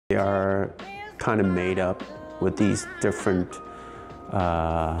They are kind of made up with these different,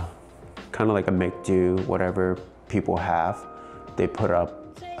 kind of like a make-do, whatever people have, they put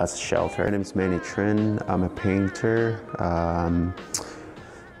up as shelter. My name's Manny Trinh. I'm a painter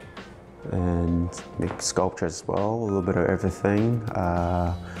and make sculptures as well, a little bit of everything.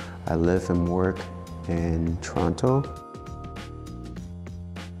 I live and work in Toronto.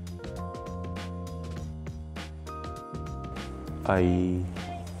 I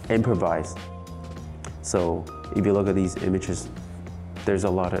improvise. So if you look at these images, there's a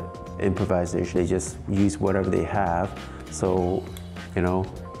lot of improvisation. They just use whatever they have. So, you know,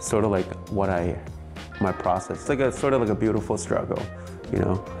 sort of like my process. It's like sort of like a beautiful struggle, you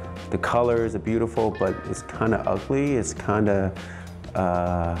know. The colors are beautiful, but it's kind of ugly. It's kind of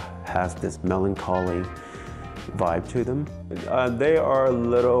has this melancholy vibe to them. They are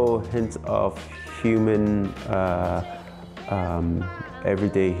little hints of human,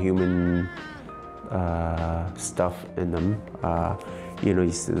 everyday human stuff in them. You know,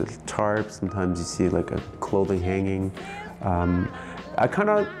 you see the tarp, sometimes you see like a clothing hanging. I kind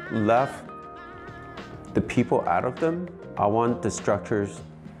of left the people out of them. I want the structures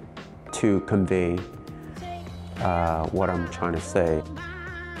to convey what I'm trying to say.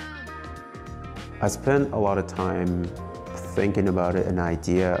 I spent a lot of time thinking about it, an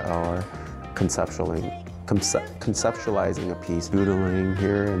idea, or conceptualizing a piece, doodling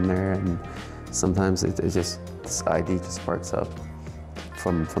here and there, and sometimes this idea just sparks up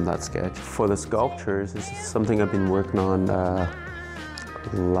from that sketch. For the sculptures, this is something I've been working on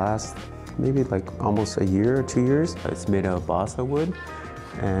last maybe like almost a year or 2 years. It's made out of balsa wood,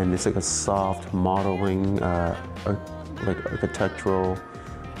 and it's like a soft modeling, like architectural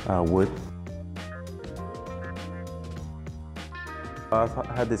wood. I've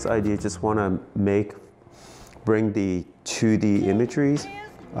had this idea, just want to bring the 2D imageries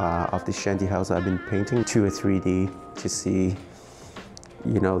of the shanty house I've been painting to a 3D to see,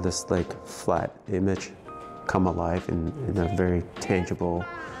 you know, this like flat image come alive in a very tangible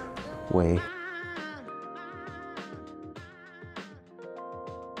way.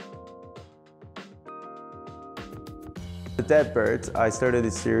 The Dead Birds, I started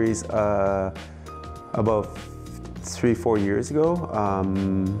this series about 3-4 years ago.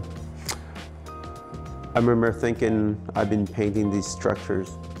 I remember thinking I've been painting these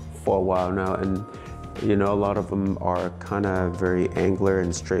structures for a while now, and you know, a lot of them are kind of very angular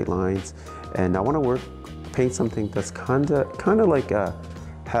and straight lines, and I want to paint something that's kind of like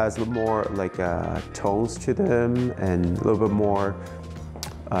has more like tones to them, and a little bit more,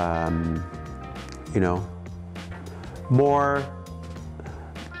 you know, more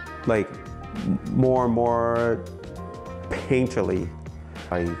painterly.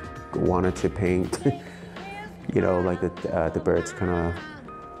 I wanted to paint, you know, like the birds kind of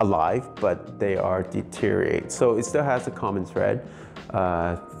alive, but they are deteriorate. So it still has a common thread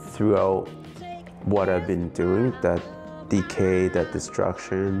throughout what I've been doing, that decay, that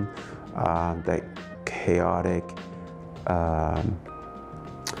destruction, that chaotic,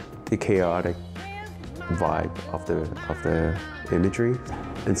 the chaotic vibe of the imagery.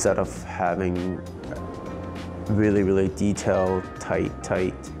 Instead of having really detailed,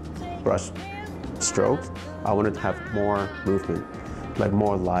 tight brush strokes, I wanted to have more movement, like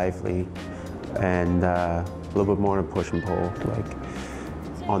more lively, and a little bit more push and pull, like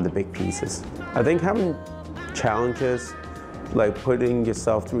on the big pieces. I think having challenges, like putting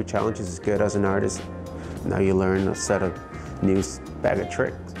yourself through challenges is good as an artist. Now you learn a set of new bag of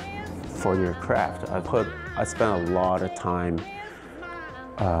tricks for your craft. I spent a lot of time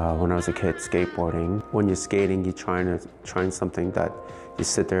when I was a kid skateboarding. When you're skating, you're trying something that you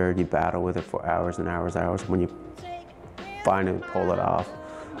sit there, you battle with it for hours and hours. When you finally pull it off,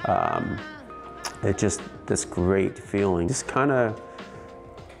 it's just this great feeling. Just kind of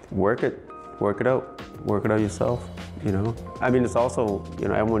work it out yourself, you know? I mean, it's also, you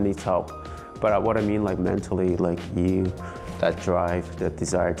know, everyone needs help, but what I mean, like mentally, like that drive, that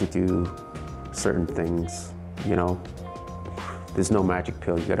desire to do certain things, you know? There's no magic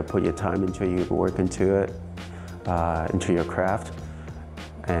pill. You gotta put your time into it, you work into it, into your craft.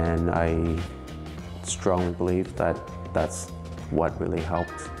 And I strongly believe that that's what really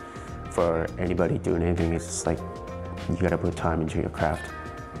helps for anybody doing anything. It's just like, you gotta put time into your craft.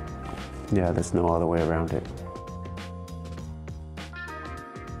 Yeah, there's no other way around it.